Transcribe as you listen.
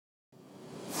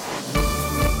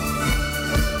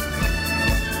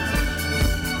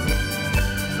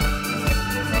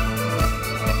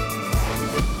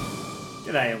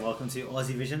welcome to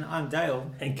Aussie Vision. I'm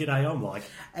Dale. And g'day, I'm Mike.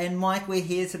 And Mike, we're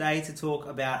here today to talk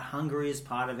about Hungary as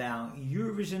part of our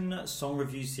Eurovision Song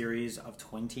Review series of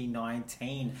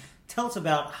 2019. Tell us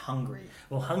about Hungary.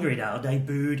 Well, Hungary, Dale,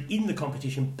 debuted in the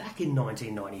competition back in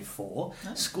 1994,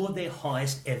 scored their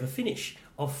highest ever finish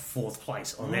of 4th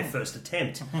place on their first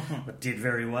attempt. But did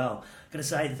very well. Got to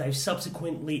say that they've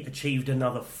subsequently achieved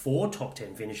another 4 top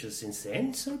 10 finishes since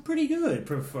then, so pretty good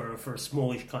for a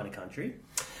smallish kind of country.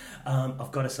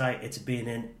 I've got to say it's been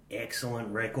an excellent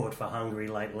record for Hungary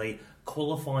lately,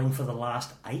 qualifying for the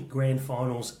last 8 grand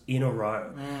finals in a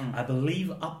row. I believe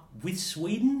up with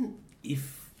Sweden,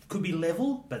 if could be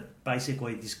level, but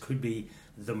basically this could be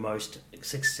the most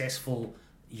successful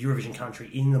Eurovision country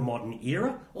in the modern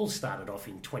era. All started off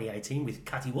in 2018 with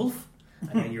Kati Wolf.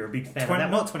 I know you're a big fan of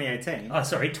that. Not 2018. Oh,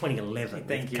 sorry, 2011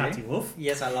 Thank with you. Kati Wolf.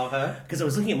 Yes, I love her. Because I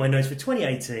was looking at my notes for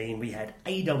 2018, we had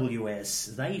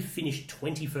AWS. They finished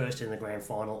 21st in the grand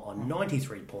final on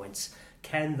 93 points.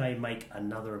 Can they make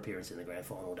another appearance in the grand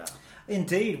final, Dale?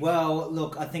 Indeed. Well,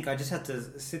 look, I think I just have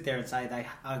to sit there and say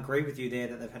I agree with you there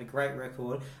that they've had a great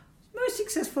record. Most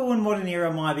successful in modern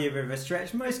era might be a bit of a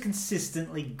stretch. Most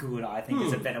consistently good, I think,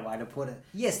 is a better way to put it.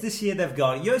 Yes, this year they've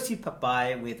got Yossi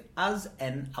Papai with Az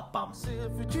en Apam.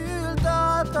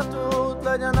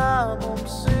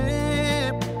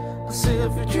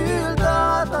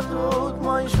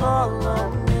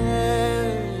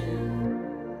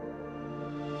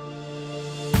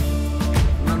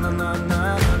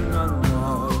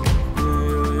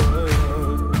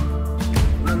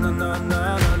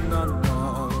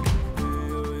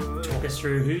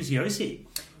 Through who's Yossi?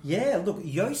 Yeah, look,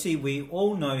 Yossi, we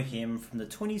all know him from the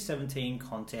 2017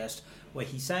 contest where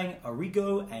he sang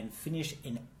Origo and finished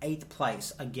in 8th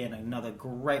place. Again, another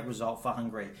great result for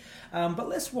Hungary. But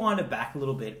let's wind it back a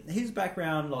little bit. His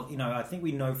background, I think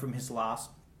we know from his last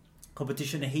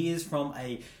competition, he is from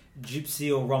a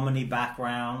Gypsy or Romani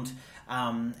background.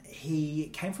 He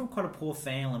came from quite a poor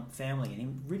family and he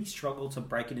really struggled to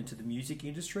break it into the music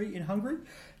industry in Hungary.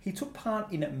 He took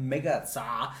part in Mega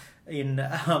Tsar in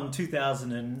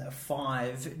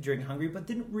 2005 during Hungary, but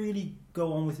didn't really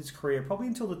go on with his career probably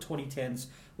until the 2010s,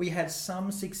 where he had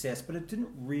some success, but it didn't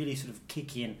really sort of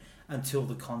kick in until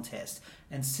the contest.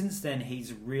 And since then,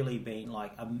 he's really been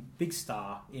like a big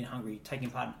star in Hungary, taking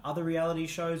part in other reality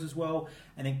shows as well,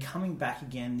 and then coming back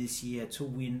again this year to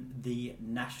win the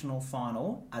national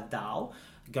final, Adal,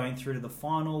 going through to the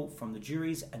final from the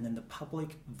juries and then the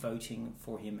public voting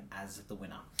for him as the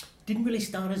winner. Didn't really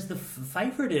start as the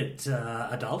favourite at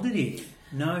Adal, did he?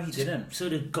 No, he didn't.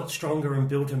 Sort of got stronger and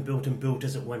built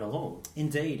as it went along.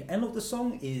 Indeed. And look, the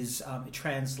song is, it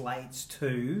translates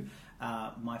to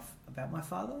about my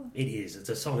father. It is. It's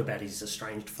a song about his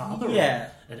estranged father. Yeah.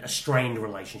 Or a strained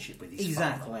relationship with his father.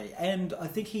 Exactly. And I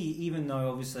think he, even though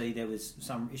obviously there was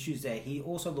some issues there, he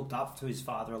also looked up to his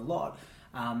father a lot.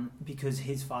 Because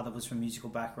his father was from a musical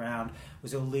background,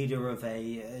 was a leader of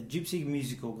a gypsy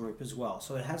musical group as well.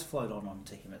 So it has flowed on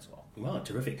to him as well. Wow,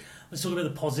 terrific. Let's talk about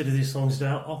the positive of this song today.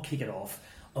 I'll kick it off.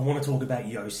 I want to talk about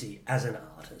Yossi as an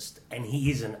artist, and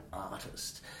he is an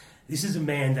artist. This is a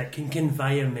man that can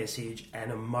convey a message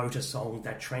and emote a song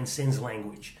that transcends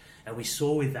language. And we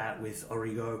saw with that with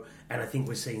Origo, and I think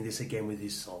we're seeing this again with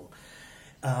this song.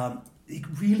 It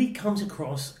really comes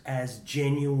across as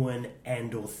genuine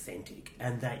and authentic,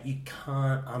 and that you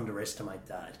can't underestimate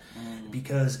that,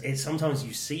 because sometimes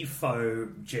you see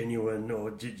faux genuine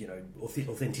or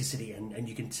authenticity, and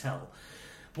you can tell.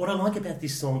 What I like about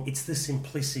this song, it's the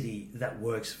simplicity that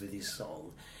works for this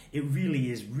song. It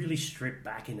really is really stripped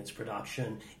back in its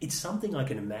production. It's something I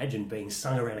can imagine being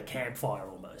sung around a campfire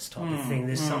almost type of thing.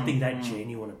 There's something that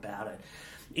genuine about it.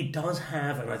 It does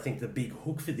have, and I think the big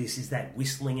hook for this is that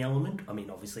whistling element. I mean,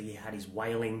 obviously he had his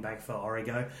wailing back for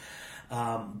Origo,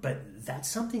 but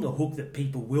that's a hook that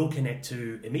people will connect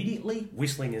to immediately.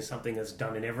 Whistling is something that's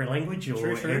done in every language or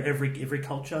every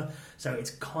culture, so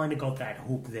it's kind of got that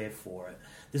hook there for it.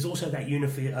 There's also that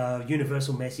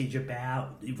universal message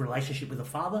about the relationship with a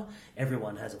father.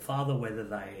 Everyone has a father, whether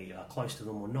they are close to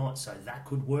them or not, so that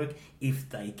could work if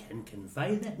they can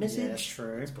convey that message. Yeah,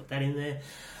 true. Let's put that in there.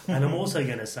 And I'm also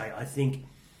going to say, I think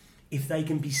if they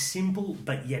can be simple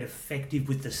but yet effective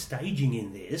with the staging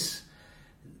in this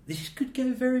could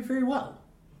go very, very well.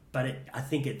 But I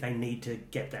think they need to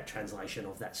get that translation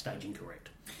of that staging correct.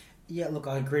 Yeah, look,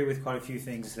 I agree with quite a few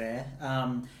things there.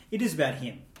 It is about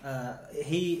him.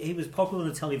 He was popular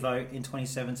in the televote in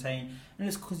 2017, and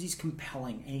it's because he's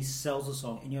compelling and he sells a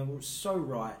song. And you're so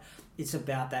right. It's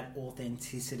about that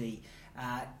authenticity.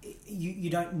 you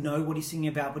don't know what he's singing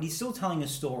about, but he's still telling a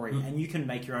story, and you can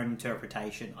make your own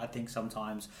interpretation, I think,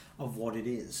 sometimes of what it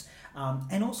is.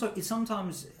 And also, it's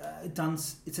sometimes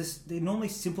they're normally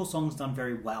simple songs done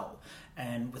very well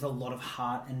and with a lot of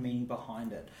heart and meaning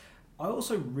behind it. I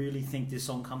also really think this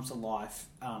song comes to life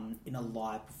in a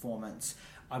live performance.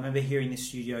 I remember hearing the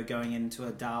studio going into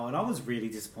Adele, and I was really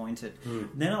disappointed.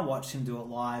 Then I watched him do it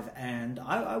live, and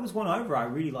I was won over. I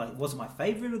really liked it. It wasn't my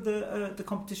favourite of the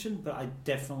competition, but I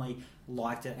definitely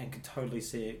liked it and could totally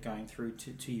see it going through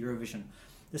to Eurovision.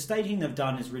 The staging they've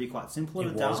done is really quite simple.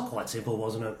 It was quite simple,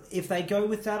 wasn't it? If they go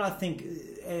with that, I think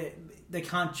they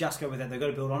can't just go with that. They've got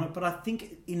to build on it. But I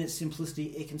think in its simplicity,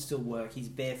 it can still work. He's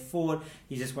barefoot.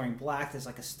 He's just wearing black. There's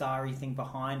like a starry thing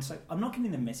behind. So I'm not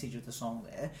getting the message of the song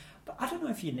there. But I don't know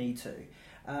if you need to.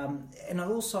 And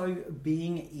also,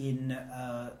 being in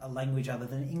a language other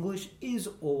than English is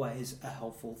always a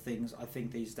helpful thing, I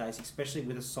think, these days, especially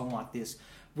with a song like this,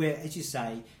 where, as you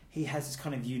say, he has this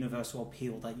kind of universal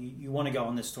appeal that you want to go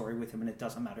on this story with him, and it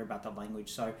doesn't matter about the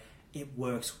language. So it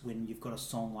works when you've got a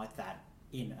song like that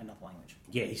in another language.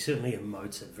 Yeah, he certainly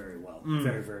emotes it very well.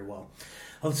 Very, very well.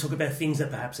 Let's talk about things that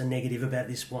perhaps are negative about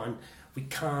this one. We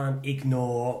can't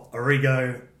ignore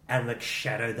Origo and the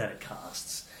shadow that it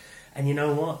casts. And you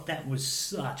know what? That was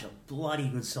such a bloody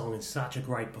good song and such a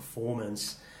great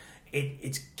performance.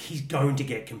 He's going to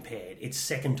get compared. It's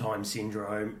second time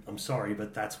syndrome. I'm sorry,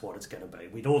 but that's what it's going to be.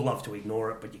 We'd all love to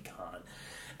ignore it, but you can't.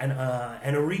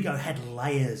 And Origo had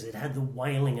layers. It had the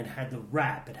wailing, it had the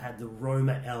rap, it had the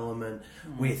Roma element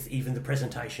with even the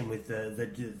presentation with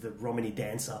the Romani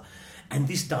dancer. And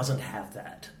this doesn't have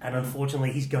that. And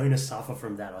unfortunately, he's going to suffer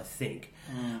from that, I think.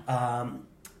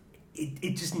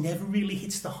 It just never really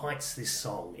hits the heights, this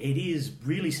song. It is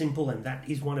really simple, and that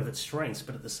is one of its strengths,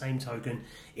 but at the same token,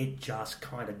 it just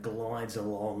kind of glides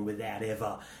along without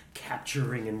ever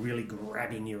capturing and really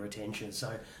grabbing your attention.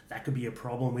 So that could be a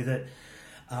problem with it.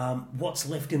 What's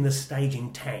left in the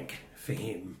staging tank for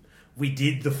him? We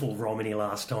did the full Romani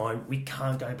last time. We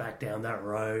can't go back down that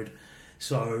road.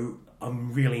 So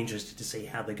I'm really interested to see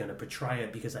how they're going to portray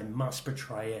it, because they must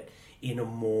portray it in a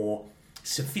more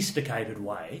sophisticated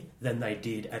way than they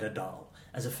did at Adele.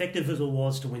 As effective as it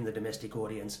was to win the domestic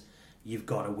audience, you've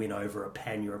got to win over a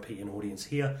pan-European audience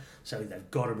here, so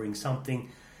they've got to bring something.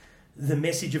 The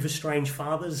message of estranged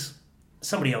fathers,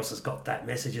 somebody else has got that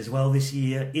message as well this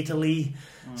year, Italy.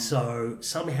 So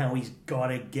somehow he's got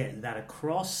to get that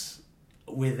across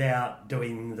without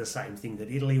doing the same thing that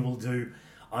Italy will do.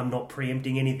 I'm not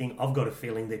preempting anything. I've got a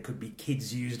feeling there could be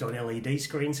kids used on LED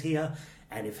screens here.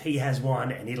 And if he has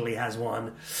one and Italy has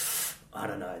one, I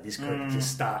don't know, this could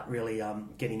just start really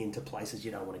getting into places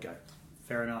you don't want to go.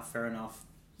 Fair enough.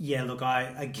 Yeah, look, I,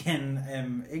 again,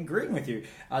 am agreeing with you.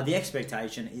 The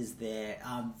expectation is there.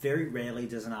 Very rarely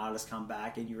does an artist come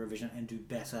back in Eurovision and do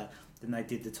better than they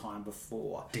did the time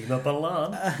before. Dima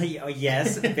Balan.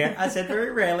 Yes, I said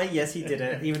very rarely. Yes, he did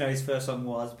it, even though his first song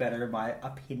was better, in my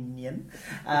opinion.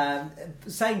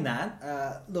 Saying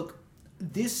that, look,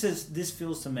 this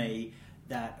feels to me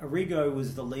that Origo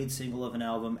was the lead single of an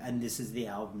album and this is the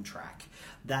album track.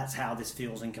 That's how this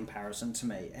feels in comparison to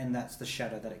me, and that's the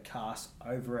shadow that it casts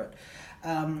over it.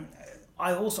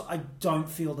 I don't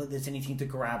feel that there's anything to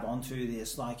grab onto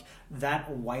this. Like,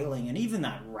 that wailing and even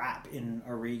that rap in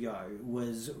Origo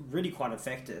was really quite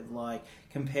effective. Like,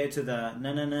 compared to the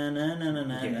na na na na na na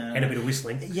na, and a bit of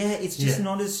whistling. Yeah, it's just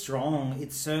not as strong.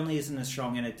 It certainly isn't as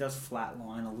strong, and it does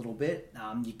flatline a little bit.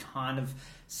 You kind of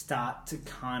start to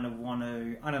kind of want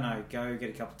to, I don't know, go get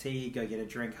a cup of tea, go get a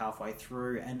drink halfway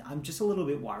through, and I'm just a little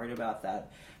bit worried about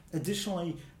that.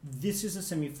 Additionally, this is a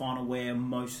semi-final where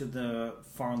most of the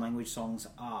foreign language songs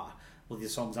are, well, the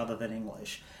songs other than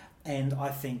English, and I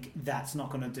think that's not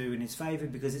going to do in his favour,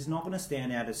 because it's not going to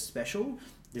stand out as special.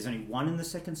 There's only one in the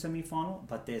second semi-final,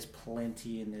 but there's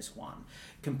plenty in this one.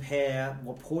 Compare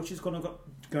what Portugal's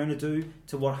going to do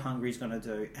to what Hungary's going to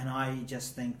do, and I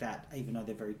just think that, even though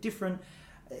they're very different,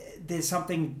 there's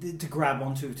something to grab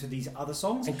onto to these other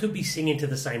songs. And could be singing to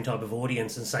the same type of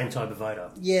audience and same type of voter.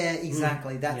 Yeah,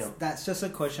 exactly. That's just a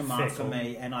question mark for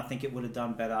me, and I think it would have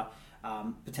done better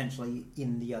potentially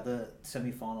in the other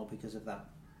semi-final because of that.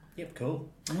 Yep, cool.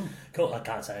 Cool. I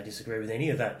can't say I disagree with any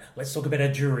of that. Let's talk about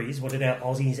our juries. What did our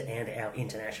Aussies and our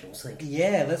internationals think?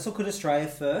 Yeah, let's look at Australia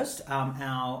first.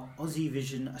 Our Aussie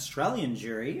Vision Australian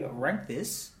jury ranked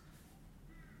this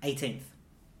 18th.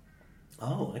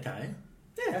 Oh, okay.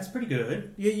 Yeah, that's pretty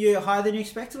good. You're higher than you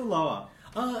expected or lower?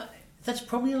 That's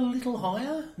probably a little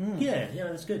higher. Yeah,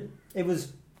 that's good. It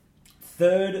was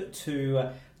 3rd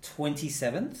to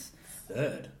 27th.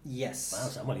 3rd? Yes. Wow,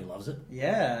 somebody loves it.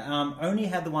 Yeah. Only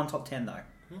had the one top 10 though.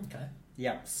 Okay.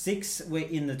 Yeah, 6 were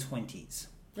in the 20s.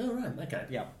 Oh, right, okay.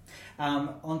 Yeah.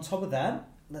 On top of that,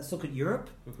 let's look at Europe,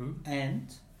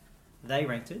 and they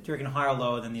ranked it. Do you reckon higher or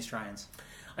lower than the Australians?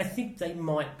 I think they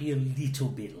might be a little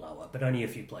bit lower, but only a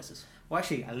few places. Well,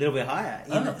 actually, a little bit higher,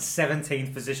 in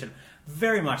 17th position.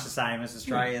 Very much the same as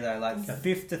Australia, though, like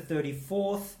 5th to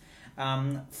 34th.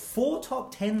 4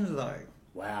 top 10s, though.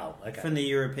 Wow, okay. From the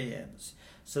Europeans.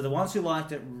 So the ones who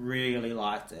liked it really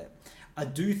liked it. I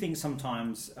do think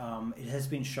sometimes it has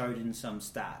been showed in some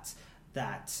stats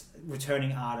that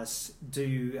returning artists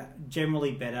do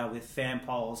generally better with fan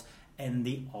polls and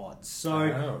the odds.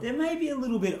 So there may be a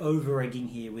little bit over-egging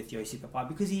here with Yossi Papai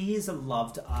because he is a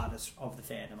loved artist of the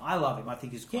fandom. I love him. I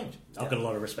think he's great. I've got a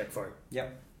lot of respect for him.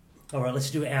 Yep. All right,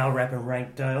 let's do our rap and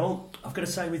rank, Dale. I've got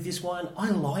to say with this one, I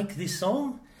like this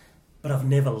song, but I've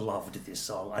never loved this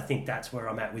song. I think that's where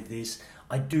I'm at with this.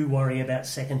 I do worry about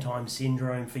second-time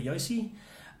syndrome for Yossi.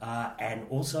 And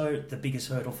also, the biggest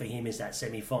hurdle for him is that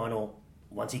semi-final.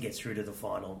 Once he gets through to the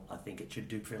final, I think it should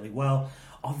do fairly well.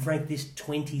 I've ranked this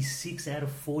 26 out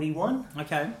of 41.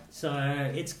 Okay. So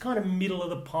it's kind of middle of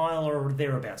the pile or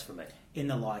thereabouts for me. In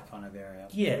the like kind of area.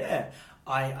 Yeah.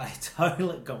 I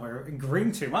totally got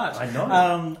agreeing too much. I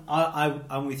know.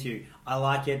 I'm with you. I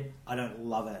like it. I don't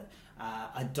love it.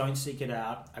 I don't seek it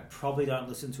out. I probably don't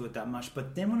listen to it that much.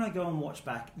 But then when I go and watch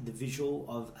back the visual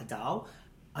of Adele,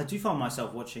 I do find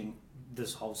myself watching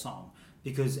this whole song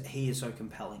because he is so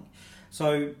compelling.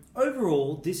 So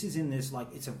overall, this is in this, like,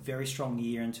 it's a very strong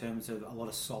year in terms of a lot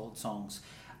of solid songs.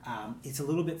 It's a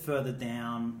little bit further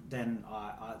down than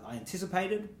I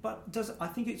anticipated, but I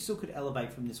think it still could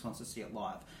elevate from this once I see it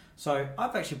live. So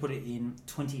I've actually put it in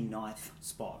 29th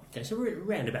spot. Okay, so we're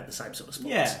around about the same sort of spots.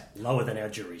 Yeah. Lower than our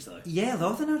juries, though. Yeah,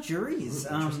 lower than our juries.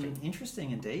 Interesting.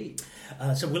 Interesting indeed.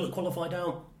 So will it qualify,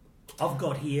 Dale? I've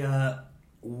got here...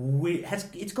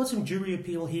 It's got some jury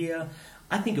appeal here.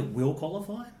 I think it will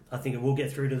qualify. I think it will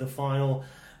get through to the final.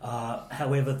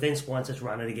 However, then once it's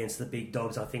run it against the big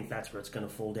dogs, I think that's where it's going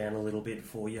to fall down a little bit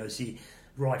for Yossi.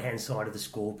 Right-hand side of the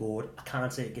scoreboard. I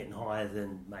can't see it getting higher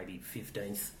than maybe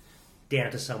 15th, down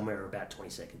to somewhere about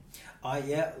 22nd.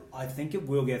 I think it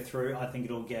will get through. I think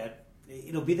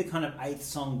it'll be the kind of 8th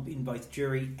song in both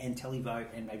jury and televote,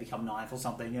 and maybe come 9th or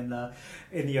something in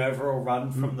the overall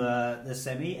run from the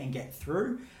semi and get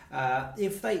through.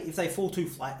 If they fall too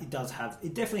flat, it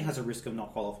definitely has a risk of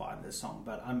not qualifying this song,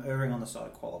 but I'm erring on the side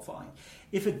of qualifying.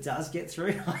 If it does get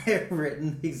through, I have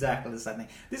written exactly the same thing.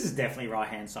 This is definitely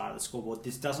right-hand side of the scoreboard.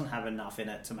 This doesn't have enough in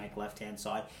it to make left-hand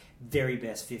side. Very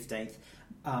best 15th,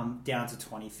 down to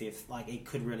 25th. Like, it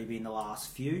could really be in the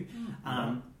last few.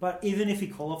 But even if he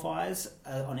qualifies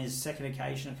on his second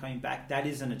occasion of coming back, that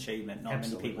is an achievement. Not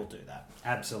many people do that.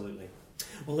 Absolutely.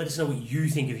 Well, let us know what you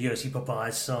think of Yossi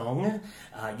Papai's song.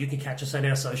 You can catch us on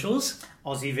our socials.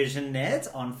 Aussie Vision Net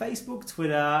on Facebook,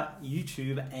 Twitter,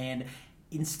 YouTube and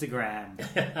Instagram.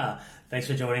 Thanks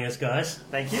for joining us, guys.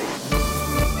 Thank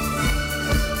you.